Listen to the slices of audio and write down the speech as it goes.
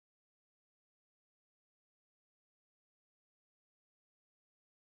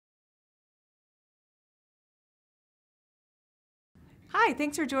Hi,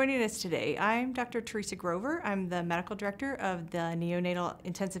 thanks for joining us today. I'm Dr. Teresa Grover. I'm the Medical Director of the Neonatal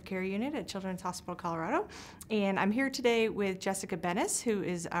Intensive Care Unit at Children's Hospital Colorado. And I'm here today with Jessica Bennis, who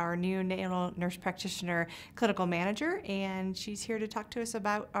is our Neonatal Nurse Practitioner Clinical Manager, and she's here to talk to us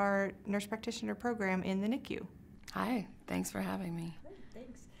about our Nurse Practitioner program in the NICU. Hi, thanks for having me.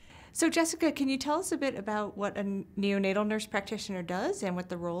 Thanks. So Jessica, can you tell us a bit about what a neonatal nurse practitioner does and what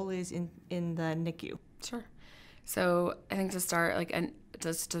the role is in the NICU? Sure. So I think to start,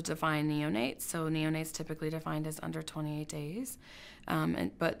 just to define neonates. So neonates typically defined as under 28 days.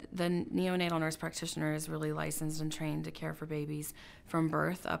 But the neonatal nurse practitioner is really licensed and trained to care for babies from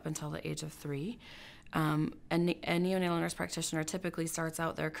birth up until the age of 3. A neonatal nurse practitioner typically starts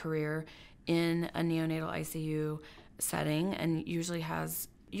out their career in a neonatal ICU setting and usually has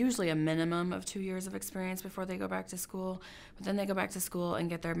a minimum of 2 years of experience before they go back to school. But then they go back to school and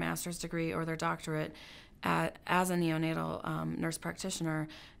get their master's degree or their doctorate as a neonatal nurse practitioner,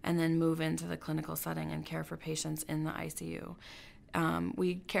 and then move into the clinical setting and care for patients in the ICU.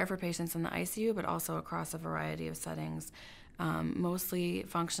 We care for patients in the ICU, but also across a variety of settings, mostly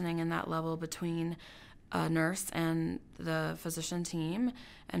functioning in that level between a nurse and the physician team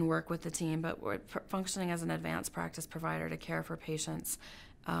and work with the team, but we're functioning as an advanced practice provider to care for patients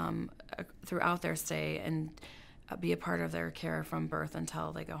throughout their stay and be a part of their care from birth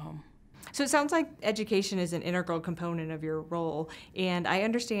until they go home. So it sounds like education is an integral component of your role, and I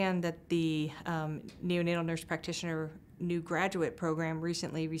understand that the Neonatal Nurse Practitioner new graduate program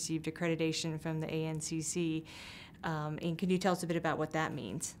recently received accreditation from the ANCC, and can you tell us a bit about what that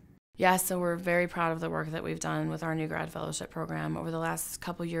means? Yeah, so we're very proud of the work that we've done with our new grad fellowship program. Over the last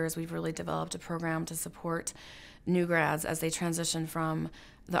couple years, we've really developed a program to support new grads as they transition from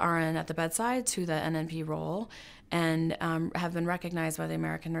the RN at the bedside to the NNP role, and have been recognized by the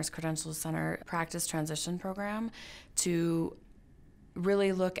American Nurse Credentials Center Practice Transition Program to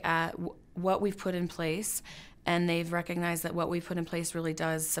really look at what we've put in place, and they've recognized that what we've put in place really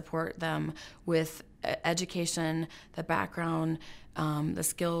does support them with education, the background, the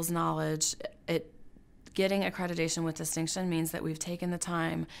skills, knowledge. Getting accreditation with distinction means that we've taken the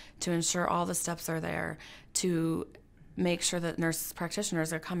time to ensure all the steps are there to make sure that nurse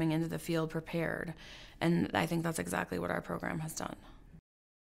practitioners are coming into the field prepared. And I think that's exactly what our program has done.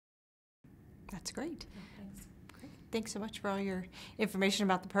 That's great. Thanks. Great. Thanks so much for all your information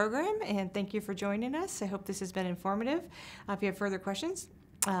about the program, and thank you for joining us. I hope this has been informative. If you have further questions,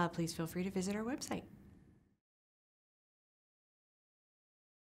 please feel free to visit our website.